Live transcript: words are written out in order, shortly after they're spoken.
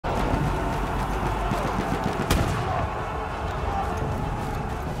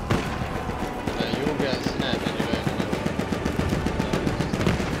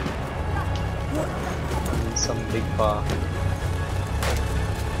far.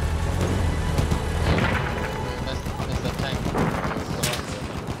 That's the tank.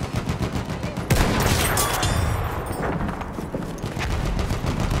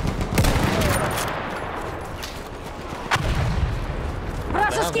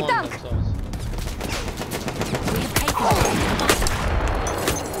 Вражеский танк!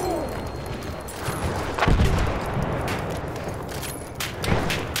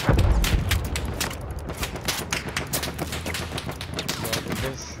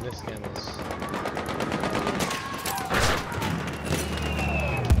 This game is...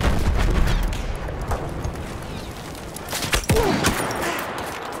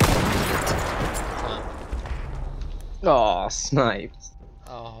 Oh, sniped.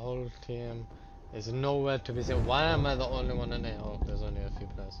 Our whole team is nowhere to be seen. Why am I the only one in it? Oh, there's only a few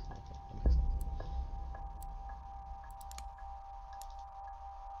players.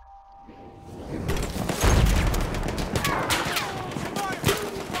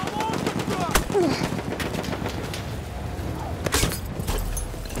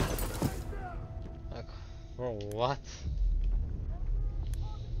 Like, bro, what?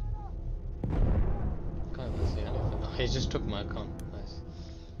 Can't even see anything. Oh, he just took my account. Nice.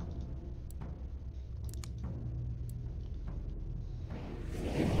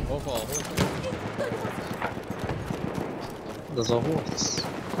 Go for a horse. There's a horse.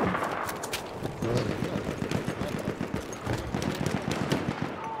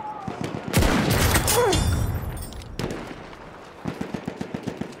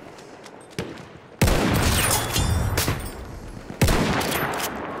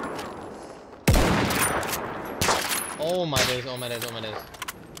 Oh my days, oh my days, oh my days.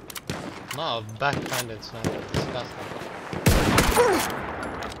 Not a backhanded sniper, disgusting.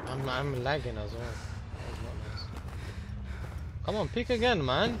 I'm lagging as well. That was not nice. Come on, peek again,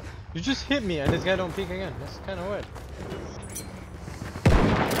 man. You just hit me and this guy don't peek again. That's kind of weird.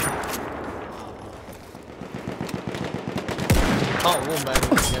 You can't wall bang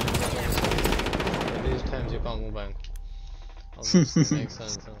again. These times you can't wall bang. Obviously makes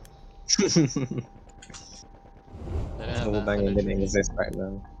sense, huh? Wall banging didn't exist back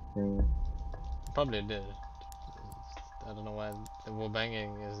then. Yeah. Probably did. I don't know why the wall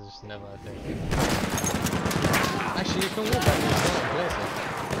banging is just never a thing. Actually, you can wall bang in certain places.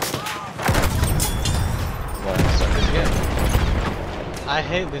 Well, So this game. I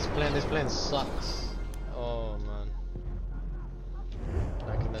hate this plane. This plane sucks. Oh man.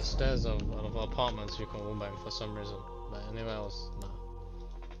 Like in the stairs of apartments, you can wall bang for some reason, but anywhere else, no.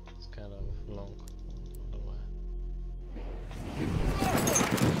 It's kind of long. I don't know why.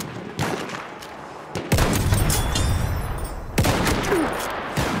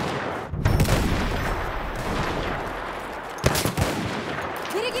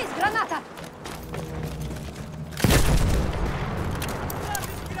 Берегись, граната!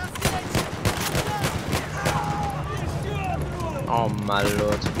 oh my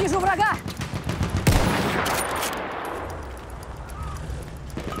lord. Вижу врага!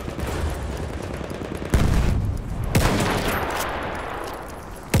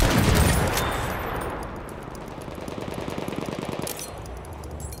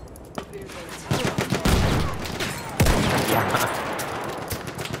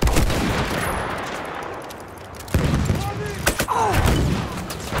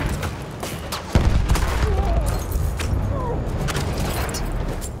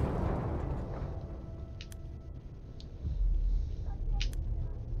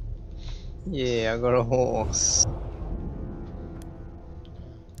 Yeah, I got a horse.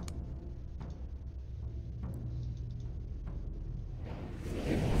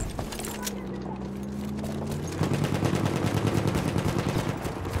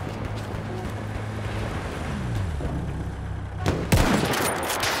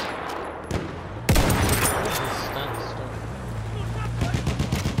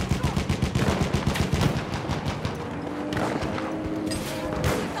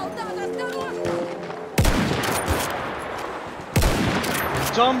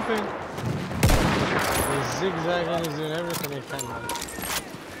 Jumping! He's zigzagging, he's doing everything he can, man.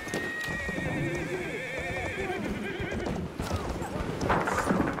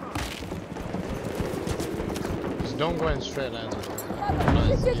 Just don't go in straight lines with him.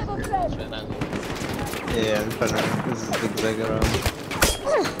 Straight lines with him. Yeah, this is zigzag around.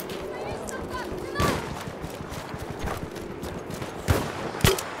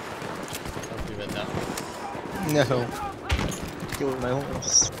 Don't give it that. No. Killed my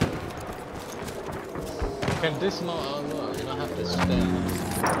horse. You can dismount as well, you don't have to stay.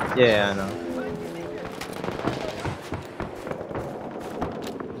 Yeah, I know.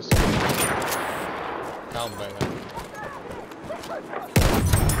 Just down by that.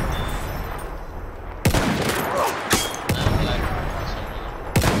 don't like it for some reason.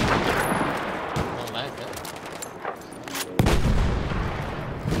 Don't like it.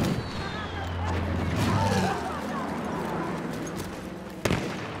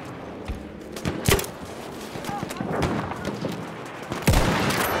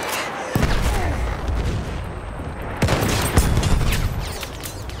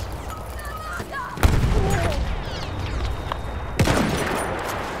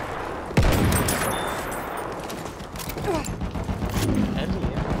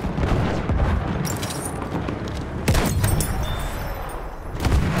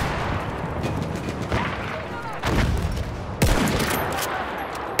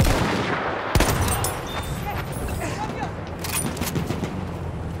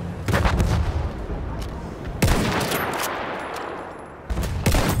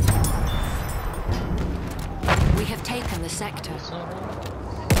 The sector.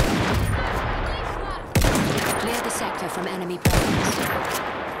 Clear the sector from enemy presence.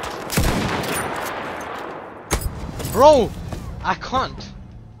 Bro! I can't!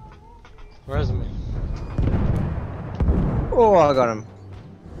 Where's me? Oh, I got him.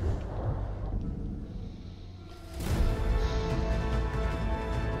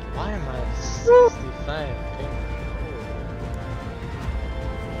 Why am I at 65?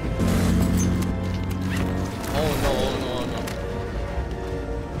 Oh no,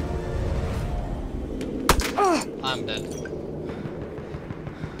 I'm dead.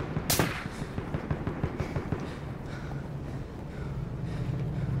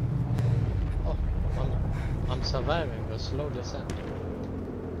 Oh, I'm surviving a slow descent.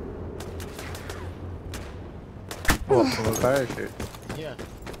 Oh, from a parachute. Yeah.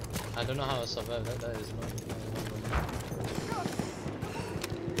 I don't know how I survived that. That is not.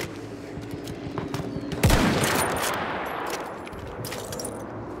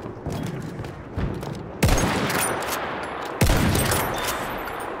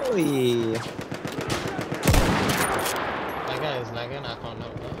 Oi. That guy is lagging, I can't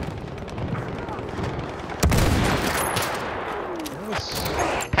help that.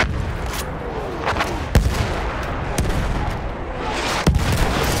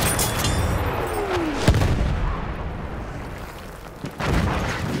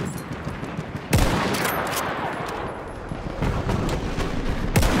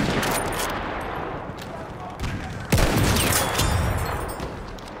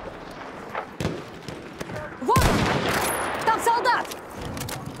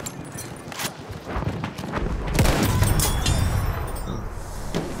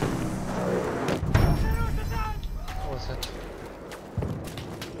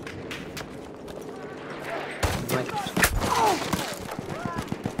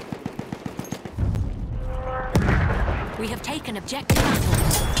 We have taken objective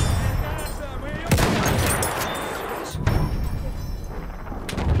apples.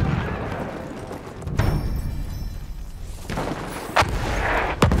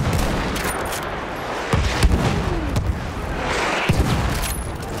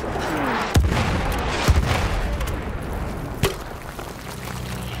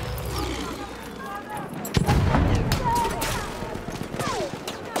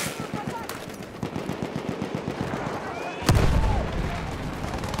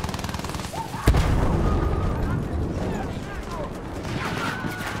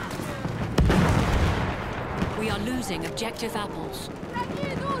 We are losing objective apples.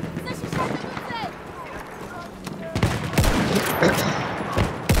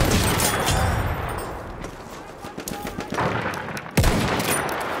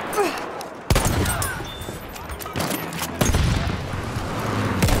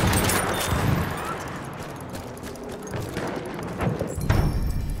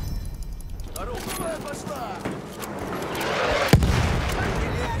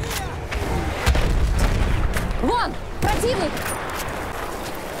 Вон! Противник!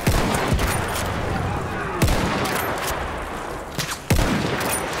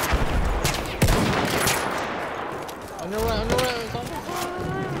 On your right,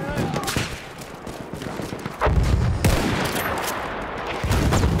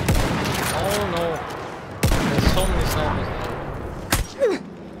 Oh no! There's so many snipers now.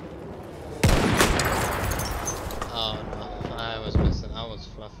 Oh no, I was missing, I was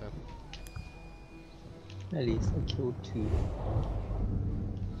fluffing. At least I killed 2.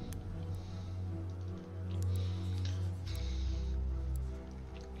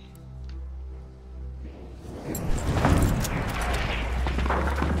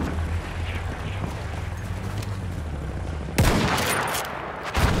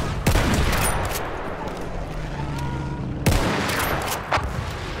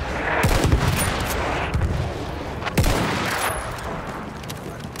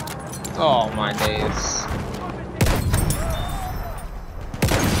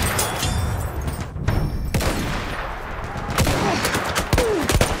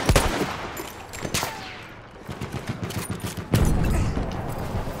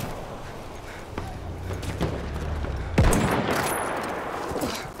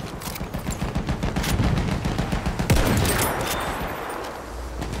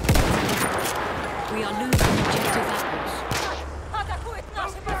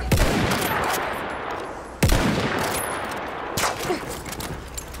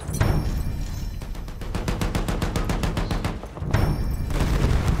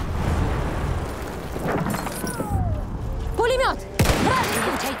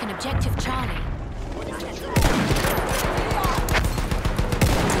 Objective Charlie.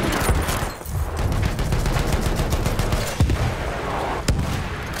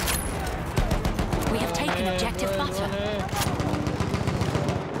 We have taken objective butter.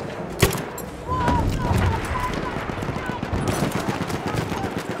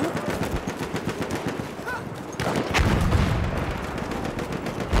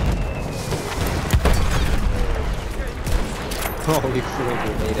 Oh, we threw a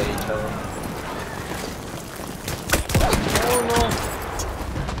grenade at each other. Oh no!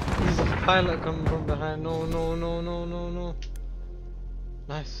 There's a pilot coming from behind. No, no, no, no, no, no.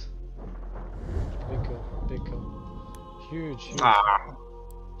 Nice. Big kill, big kill. Huge, huge. Ah!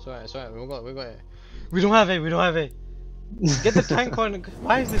 Sorry, we got it. We don't have it, we don't have it. Get the tank on.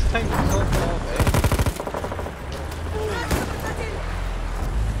 Why is this tank so far away?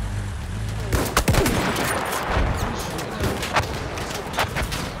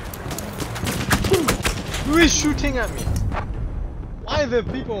 Who is shooting at me? Why are there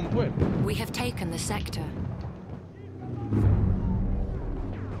people on point? We have taken the sector.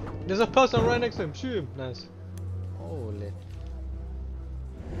 There's a person right next to him. Shoot him. Nice. Holy.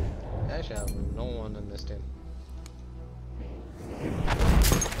 I actually have no one in this team.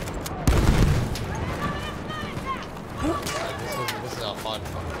 This is a hard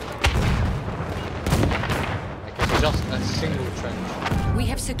fight. Like it's just a single trench. We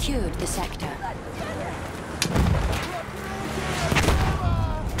have secured the sector.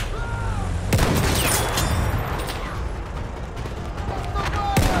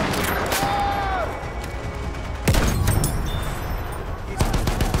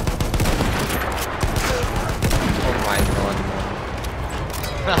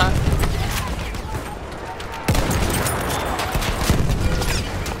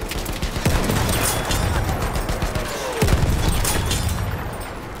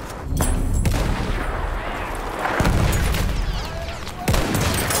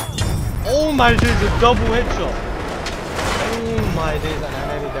 Oh my days, a double headshot! Oh my days, and I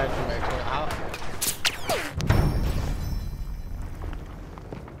nearly died from it.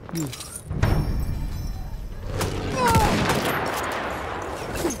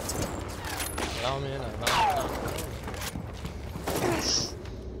 Allow me in, allow me.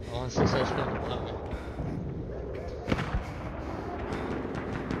 I want 6 HP, allow me.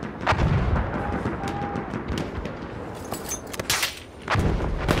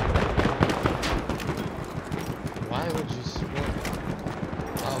 Why would you spawn?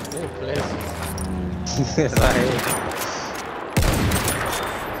 Oh, all places. Yes, I hate.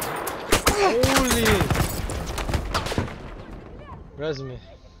 Holy! Res me.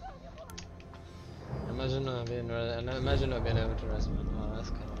 Imagine not being able to res me. Oh, that's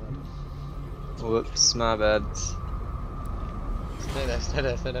kind of weird. Whoops, my bad. Stay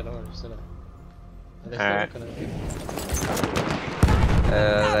there, don't worry, stay there. Alright.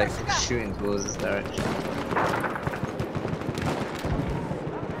 Like shooting towards this direction.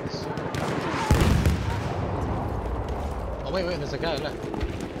 Oh wait, there's a guy left.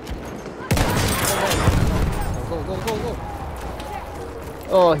 Go.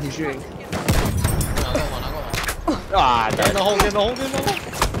 Oh, he's shooting. I got one. Ah, Get in the hole.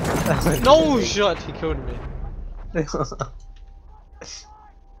 No shot, he killed me.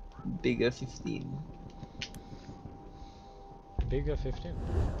 Bigger 15. Bigger 15?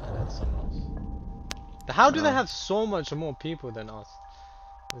 Ah, that's something else. How do they have so much more people than us?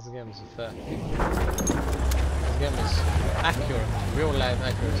 This game is fair. This game is accurate, real life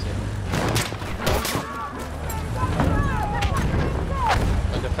accuracy.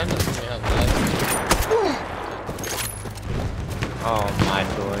 The defenders only have life. Oh my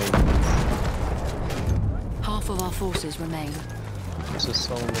boy. Half of our forces remain. There's just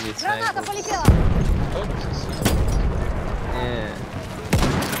so many snipers. Oh, this is slow. Yeah.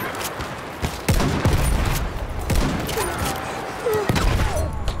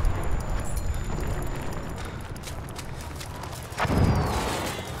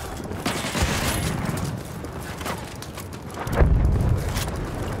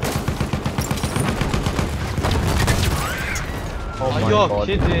 Oh, you're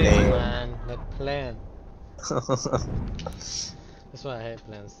kidding, man. That plan. That's why I hate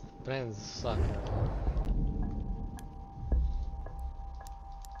plans. Plans suck.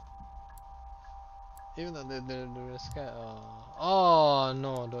 Even though they're scared. Oh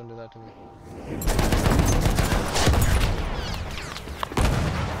no, don't do that to me.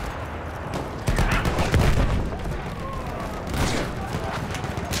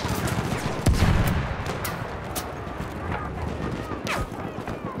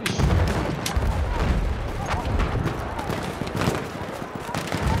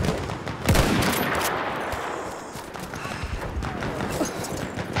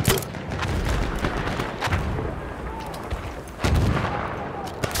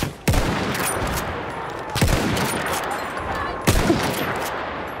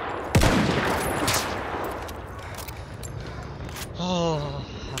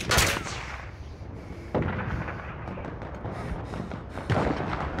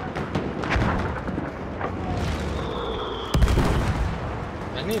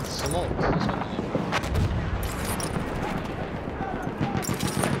 need smoke. That's what I need.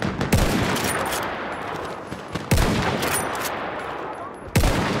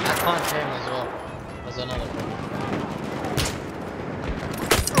 I can't aim as well. That's another problem.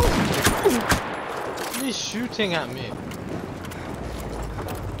 He's shooting at me.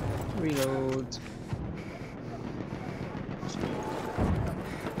 Reload.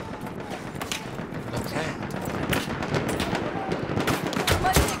 Okay.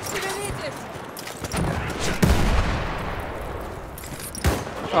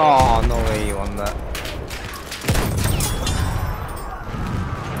 Oh, no way you won that.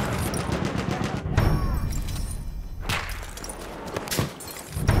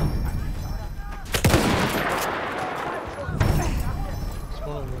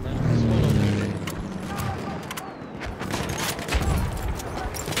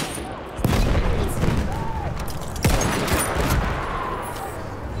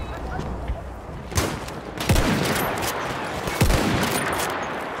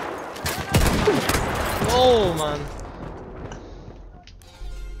 Oh man.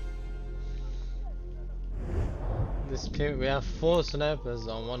 This period, we have 4 snipers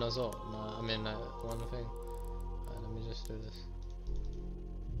on one assault. No, I mean one thing. Let me just do this.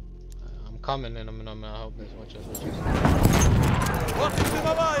 I'm coming and I'm gonna help this. Watch this.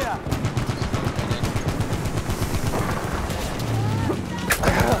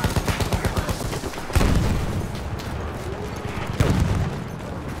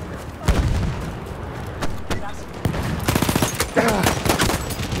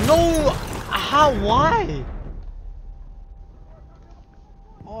 No! How? Why?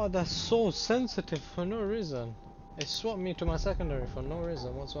 Oh, that's so sensitive for no reason. It swapped me to my secondary for no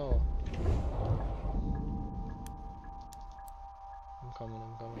reason whatsoever. I'm coming.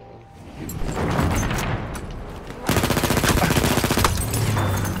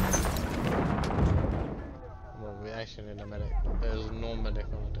 Well, we actually need a medic. There's no medic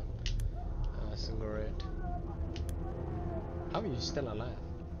on it. That's great. How are you still alive?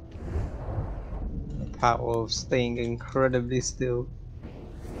 The power of staying incredibly still.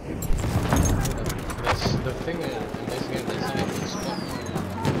 The thing is, in this game, there's something spot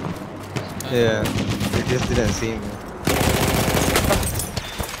you. Yeah, they just didn't see me.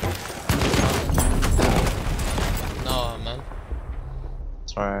 No, man.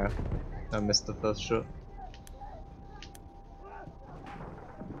 Sorry, I missed the first shot.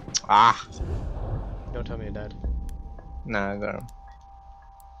 Ah! Don't tell me you died. Nah, I got him.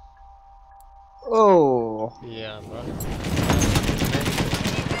 Oh! Yeah, bro.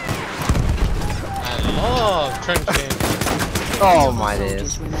 I love trenching. Oh my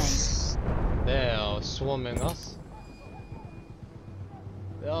days. They are swarming us.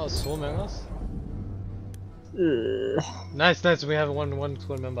 Nice. We have one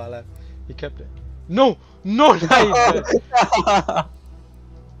squad member alive. He kept it. No! Nice!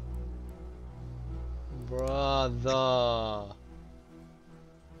 Brother.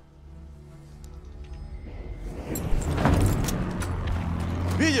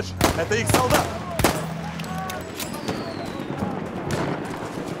 Видишь, это их солдат.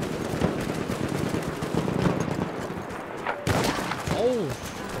 Oh.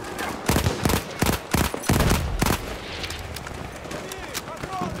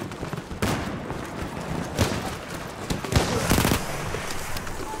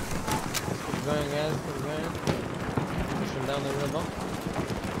 Keep going, guys. Keep going. Pushing down the river.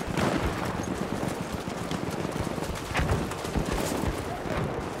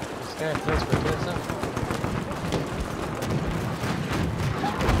 Okay, let's go get some.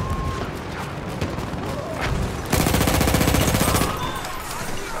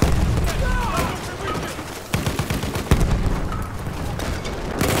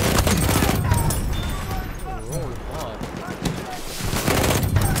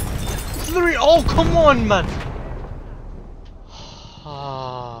 Oh, come on, man!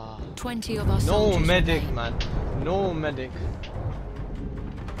 20 of us. No medic, man. No medic.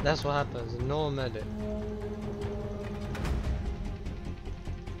 That's what happens. No medic.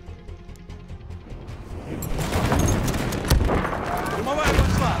 Дымовая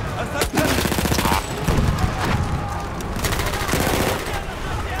пошла. Оставь.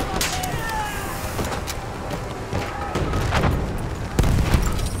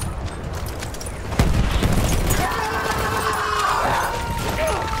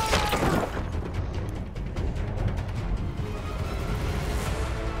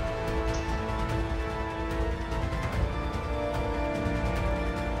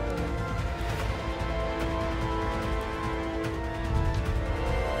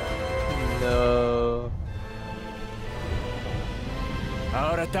 No.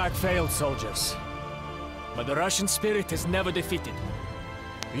 Ahora attack failed, soldiers. But the Russian spirit is never defeated.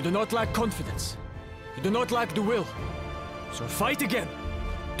 You do not lack confidence. You do not lack the will. So fight again,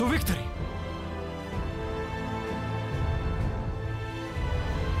 to victory.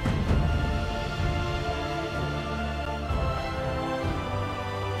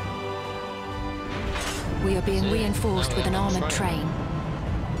 We are being reinforced with an armored train.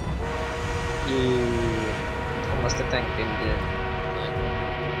 Almost a tank in there.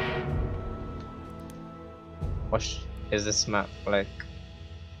 What is this map like?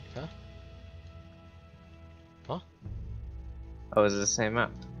 Huh? What? Oh, is it the same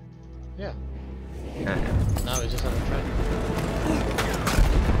map? Yeah. Yeah. Now we just have a train.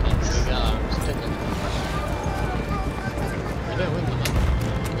 And we got our ticket. We don't win the map.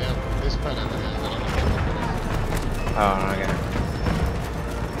 We have this pen and then another pen. Oh, okay.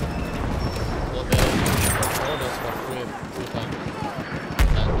 Well, they ordered us for free times.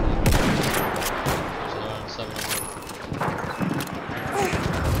 Which is around 700.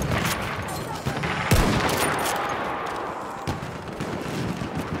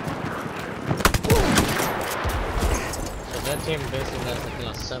 So that team basically has like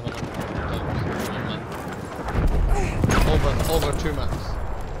last 700 times. Over 2 maps.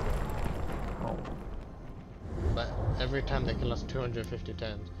 But every time they kill us 250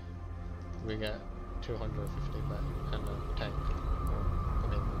 times, we get 250 back and a tank. I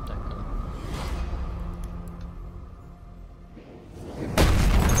mean, tank gun.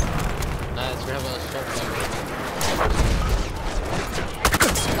 Nice, we have a shotgun.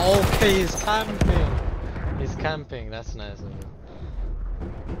 Okay, he's camping! He's camping, that's nice of him.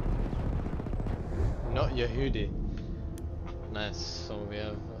 Not Yehudi. Nice, so we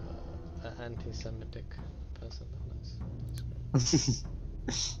have an anti-Semitic person. Nice.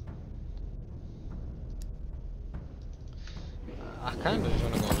 I kind of just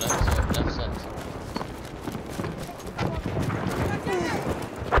want to go left side.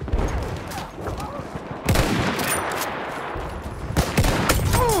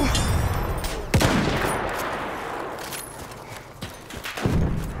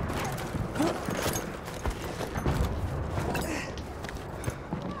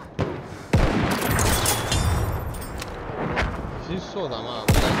 If you saw them out,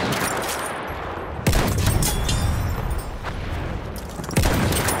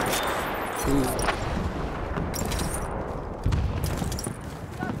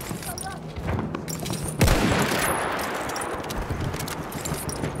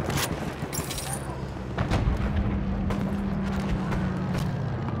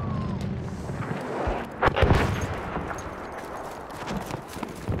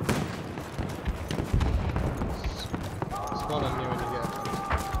 spawn on me when you get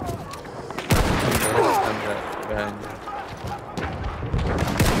Behind you.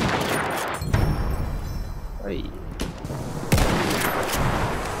 Oi.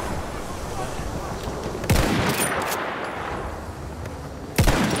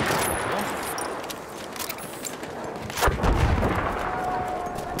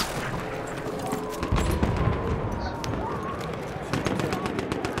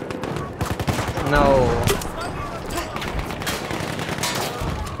 No.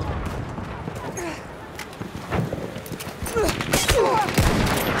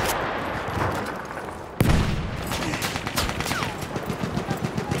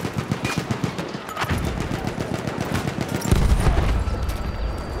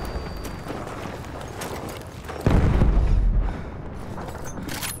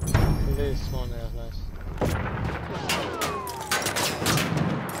 They spawn there, nice.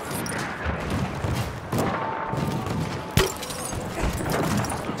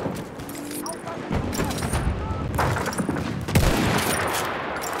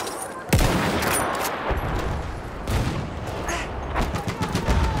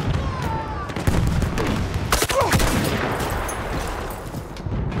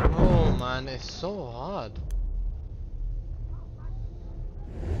 Oh man, it's so hard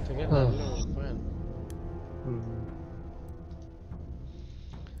to get that little friend.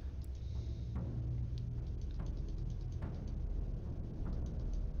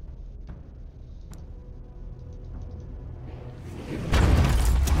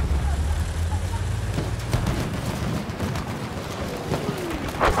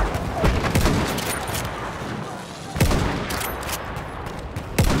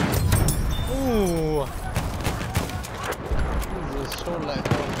 Ooh! This is so like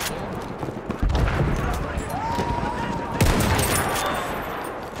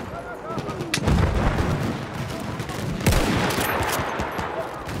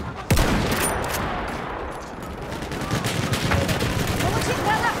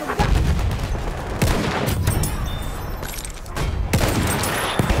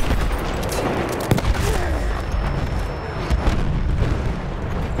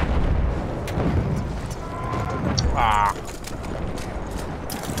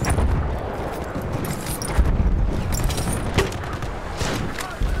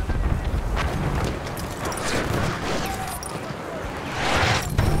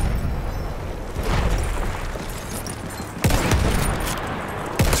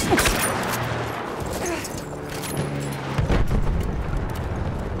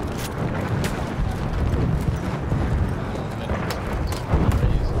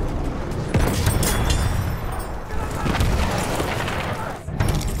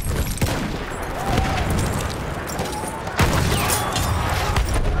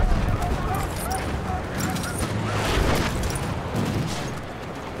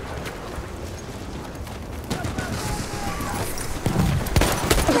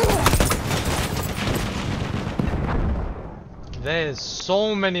There's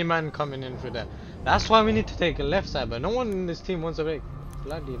so many men coming in through there. That's why we need to take a left side, but no one in this team wants to take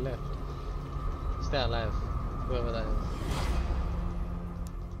bloody left. Stay alive, whoever that is.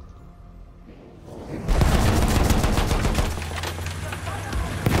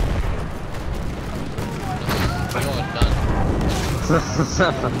 You're done.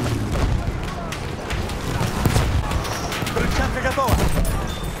 Крыльчатка готова.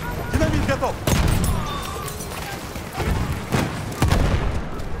 Динамит готов.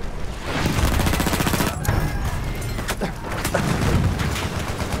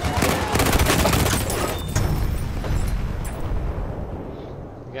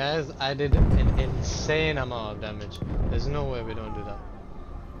 Guys, I did an insane amount of damage. There's no way we don't do that.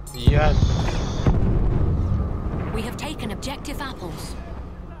 Yes! We have taken objective apples.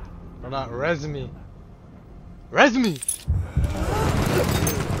 Or not, res me. Res me!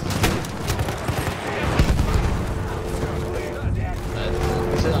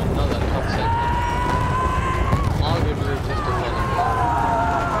 This is another top segment. Arguably just a follow.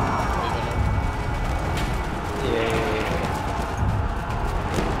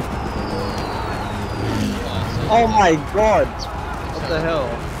 Oh my god! What the hell?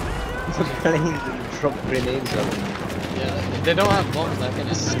 The plane dropped grenades on them. Yeah, they don't have bombs, I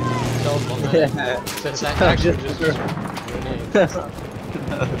can stealth bomb. Yeah. So it's like actually just grenades.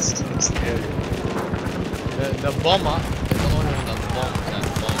 That's so scary. The bomber is the owner of the bomb that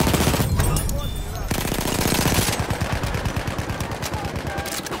bomb.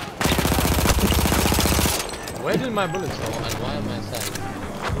 Where did my bullets go and why am I sad?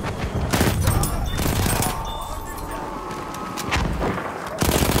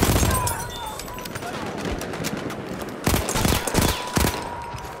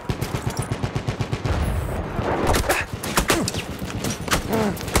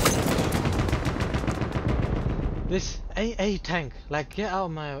 This AA tank, like get out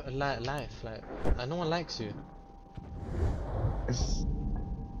of my life, like no one likes you.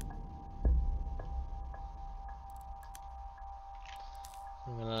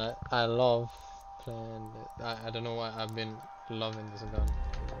 I love playing. I don't know why I've been loving this gun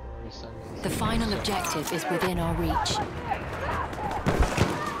recently. The final objective is within our reach.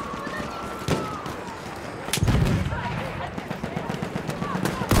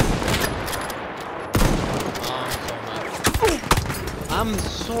 I'm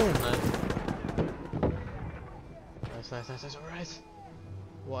so mad. Nice, alright.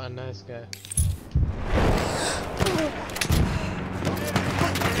 What a nice guy.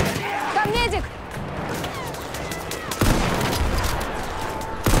 Там медик!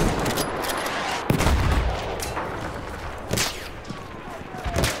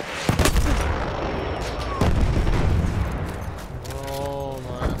 Oh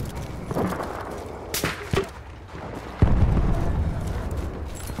man.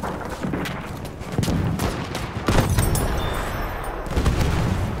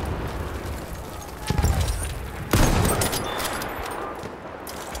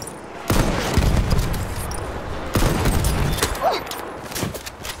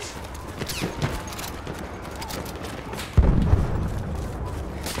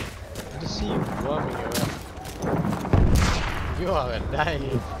 You are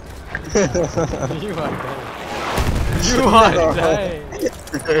dying. You are dying. You are dying.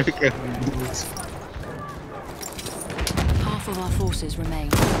 Half of our forces remain.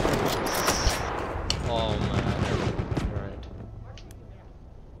 Oh man. Right.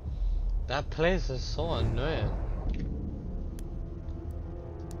 That place is so annoying.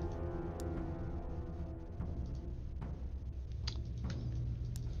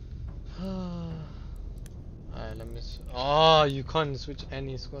 Alright, let me oh, you can't switch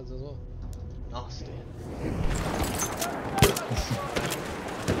any squads as well. Nasty.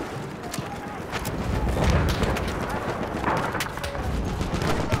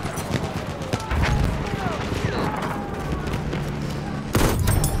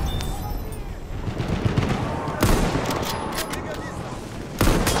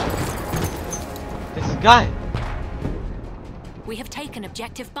 This guy! We have taken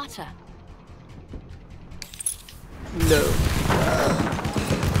objective butter. No.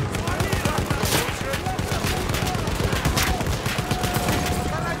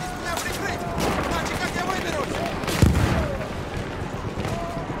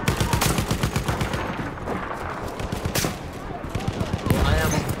 I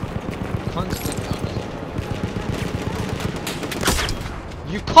am constantly on this.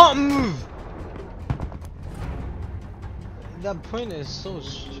 You can't move! That point is so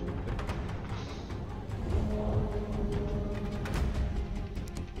stupid.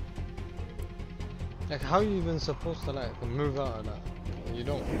 Like, how are you even supposed to like move out of that? You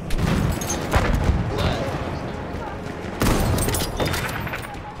don't.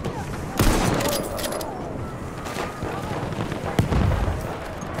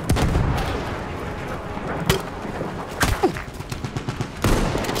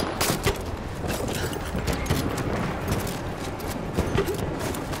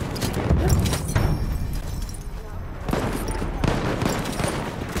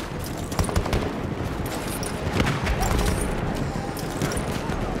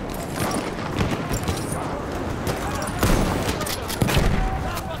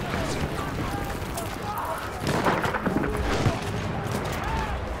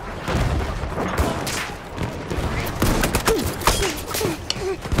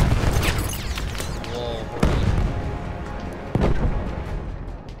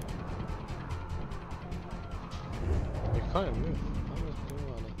 Can't move. How much blue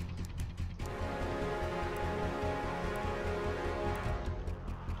on it?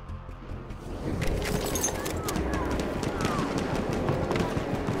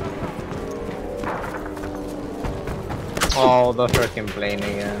 Oh, the freaking plane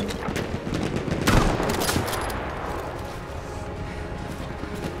again.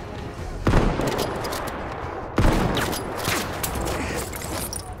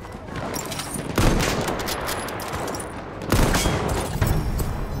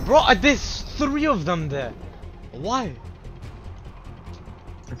 Bro, there's 3 of them there. Why?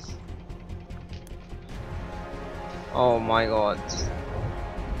 Oh my god.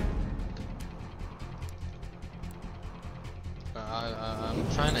 I'm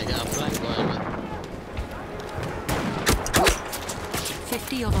trying to get a flank going, man.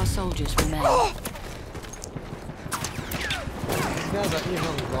 50 of our soldiers remain. These guys are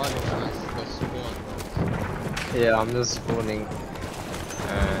even guarding the spawn. Yeah, I'm just spawning.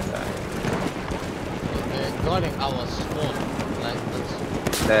 And They're guarding our spawn. Like this.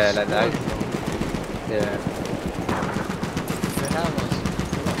 there, like that. Yeah. They have us.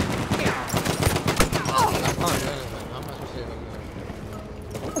 I can't do anything. How much is even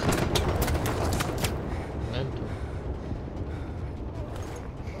mental.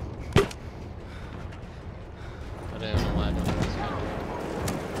 I don't know why I don't know what's happening.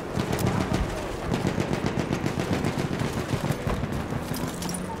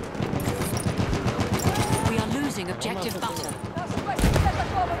 We are losing objective butter.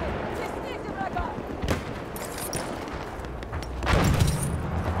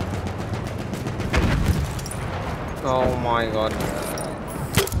 Oh my god.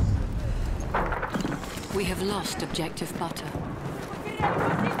 We have lost objective butter.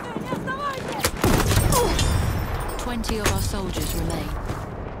 20 of our soldiers remain.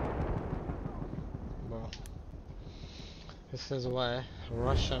 Bro. This is why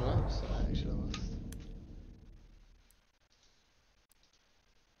Russian maps are actually lost.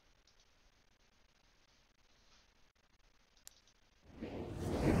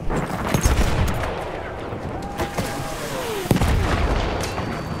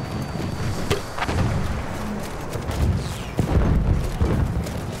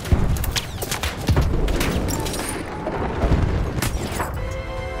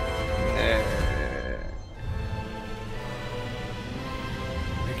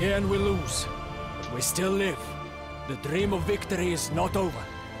 Again we lose, but we still live. The dream of victory is not over.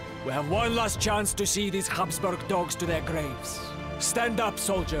 We have one last chance to see these Habsburg dogs to their graves. Stand up,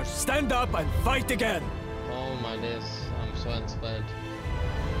 soldiers. Stand up and fight again. Oh my days, I'm so inspired.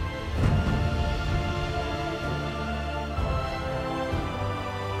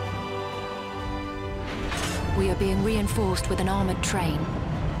 We are being reinforced with an armored train.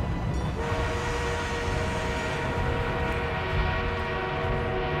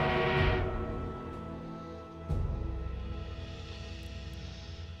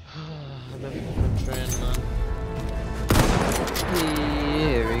 The fucking train, man.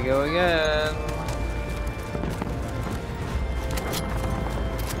 Here we go again.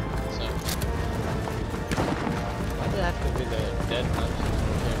 So, why do they have to be the dead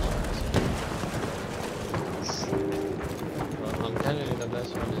Well, I'm telling you, the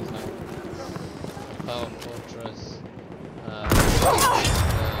best one is like Power Fortress,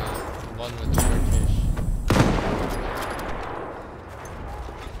 one with Turkish.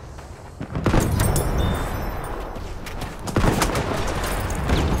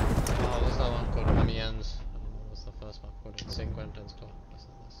 What's that one called? Amiens. I don't know what's the first one called. It's 50 Squad.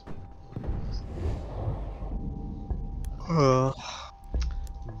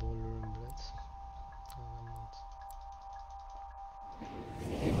 Ballroom Blitz.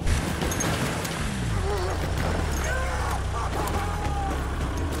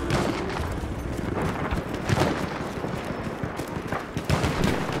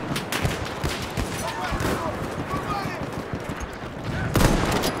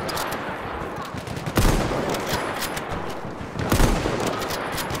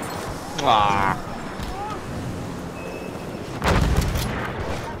 Ah.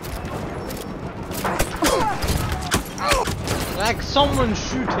 Like someone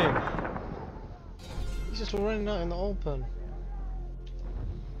shoot him. He's just running out in the open.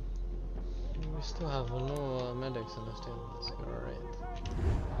 We still have no medics in this team. That's great.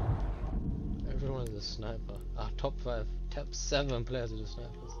 Everyone's a sniper. Our top 7 players are just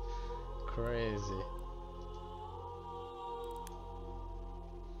snipers. Crazy.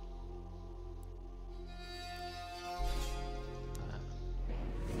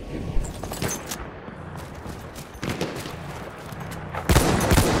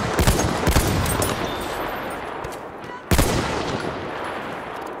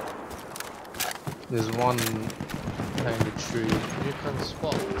 There's one behind the tree. You can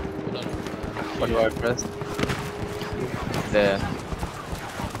spot. What do I press? There.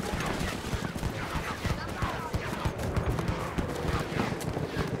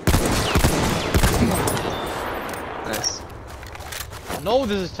 Nice. No,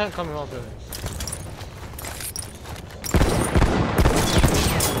 there's a tank coming after me.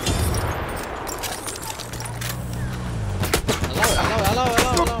 Hello.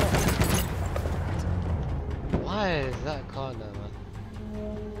 Why is that card there, man?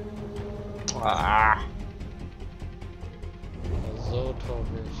 Ah.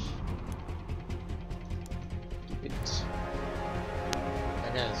 Zotovish.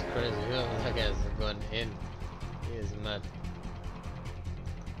 That guy is crazy. Whoever that guy is going in, he is mad.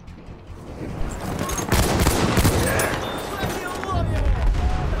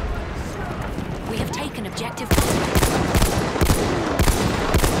 We have taken objective.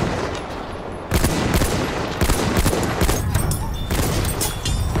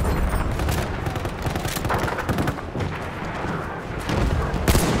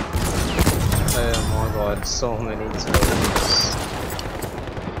 Oh my god, so many explosions.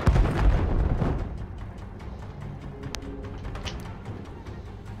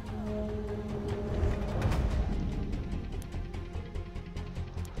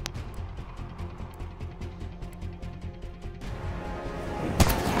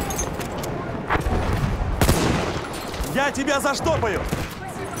 Я тебя заштопаю!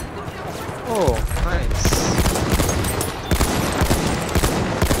 Oh, nice.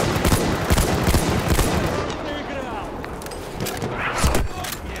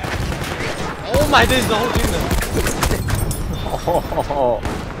 Oh my days, the whole team there. Oh.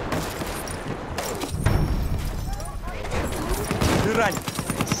 Ты ранен!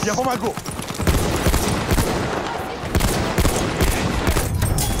 Я помогу!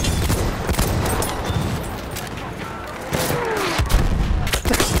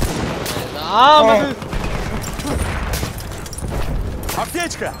 Ah, man.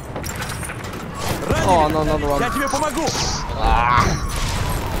 Аптечка! Oh, Ранен! no, another one. Я тебе помогу!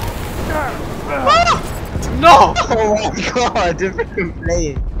 No! Oh my god, different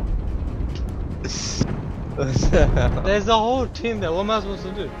playing. There's a whole team there. What am I supposed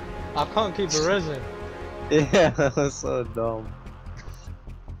to do? I can't keep resin. Yeah, that was so dumb.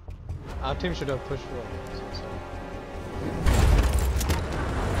 Our team should have pushed forward.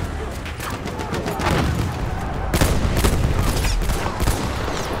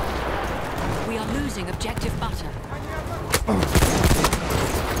 We are losing objective butter.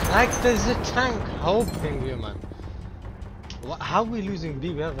 Like, there's a tank helping you, man. How are we losing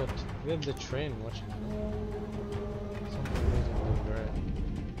B? We have the train watching. Something losing B, great.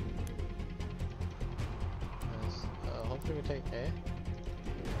 Yes. Hopefully we take A.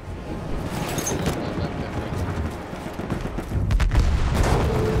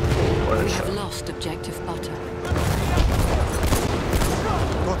 We have lost objective butter.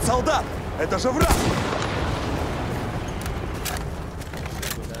 Тот солдат! Это же враг!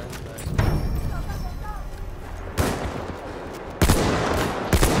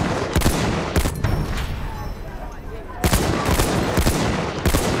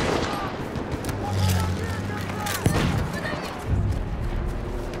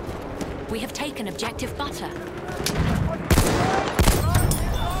 We have taken objective butter.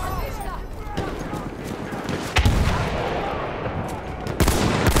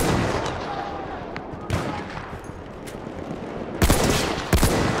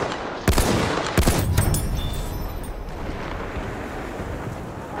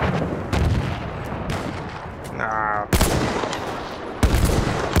 Nah.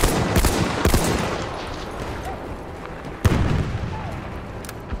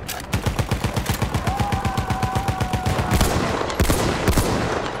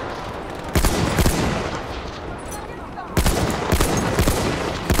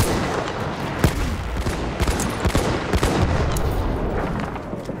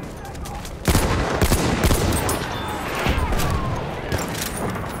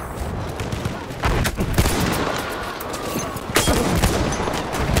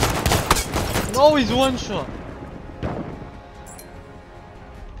 Oh, he's one shot.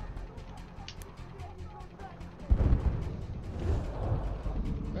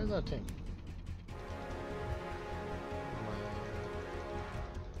 Where's that team?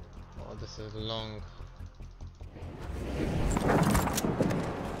 Oh, this is long.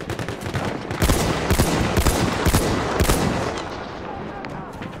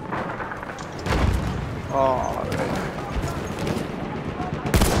 Oh, right.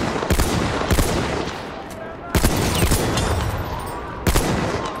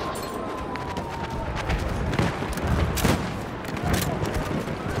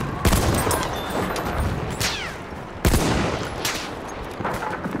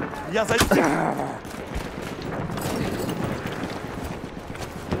 Я за...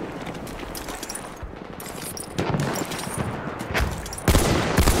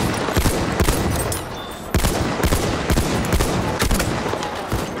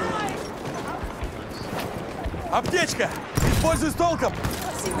 Аптечка! Используй с толком!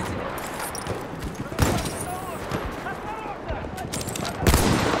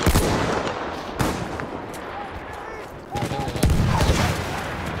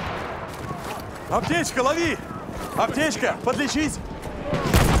 Аптечка, лови! Аптечка, подлечись!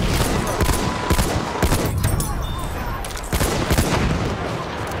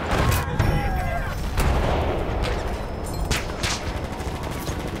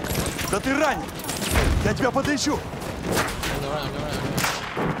 Да ты ранен! Я тебя подлечу!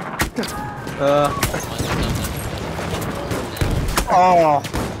 Oh,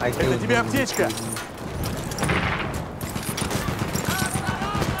 Это тебе аптечка!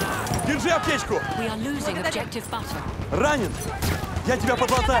 Держи аптечку! We are losing objective butter. Ранен! Я тебя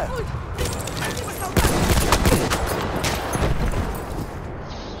подлатаю!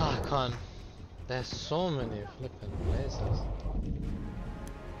 I can't. There's so many flipping places.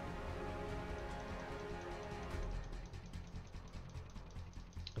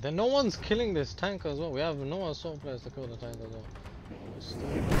 Then no one's killing this tank as well. We have no assault players to kill the tank as well.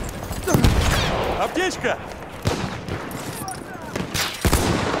 Аптечка!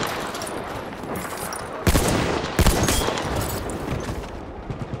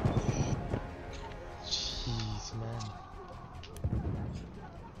 Jeez, man.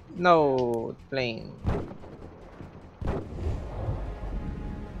 no plane.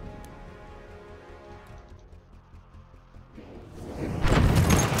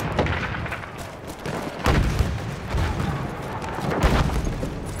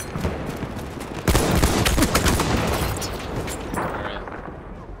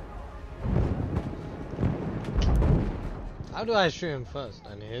 How do I shoot him first?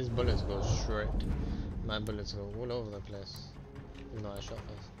 And his bullets go straight. My bullets go all over the place. No, I shot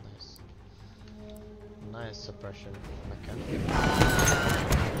first. Nice. Nice suppression mechanic.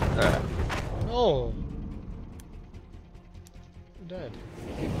 No! Dead.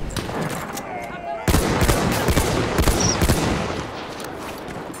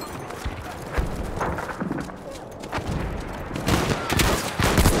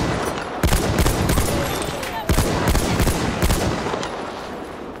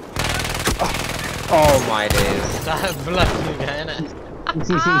 Oh my days. That bloody guy, innit?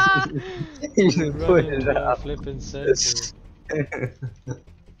 You just put it up. Flipping circle.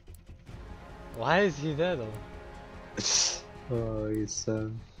 Why is he there though? Oh, he's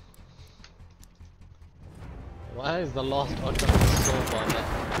Why is the last Ottoman so far there?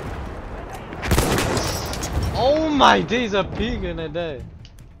 Oh my days, a pig in a day.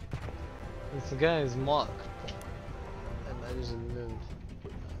 This guy is marked. And I just live.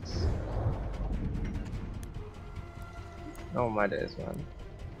 Nice. oh my days, man.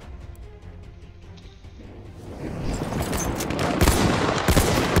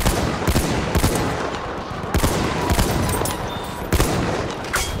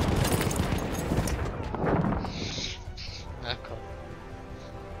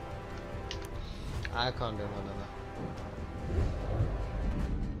 I can't do none of that.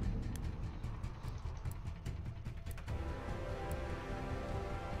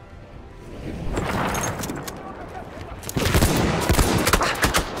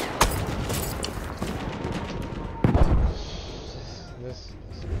 This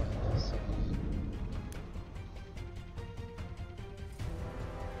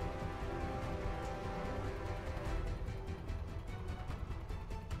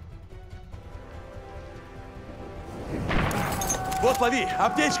Вот, лови!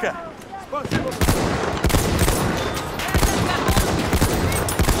 Аптечка!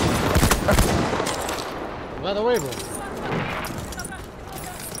 By the way, bro.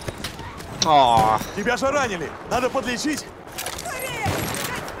 Oh, Тебя же ранили! Надо подлечить!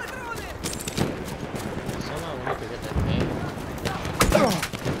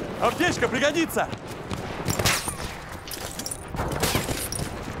 Аптечка пригодится!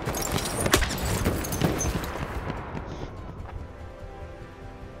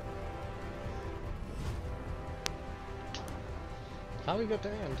 How we got to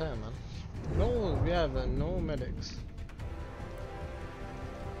end there, man? No, we have no medics.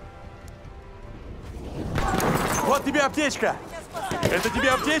 Вот тебе аптечка! Это тебе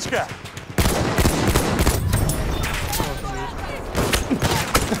аптечка!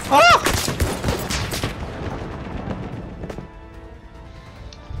 Ah!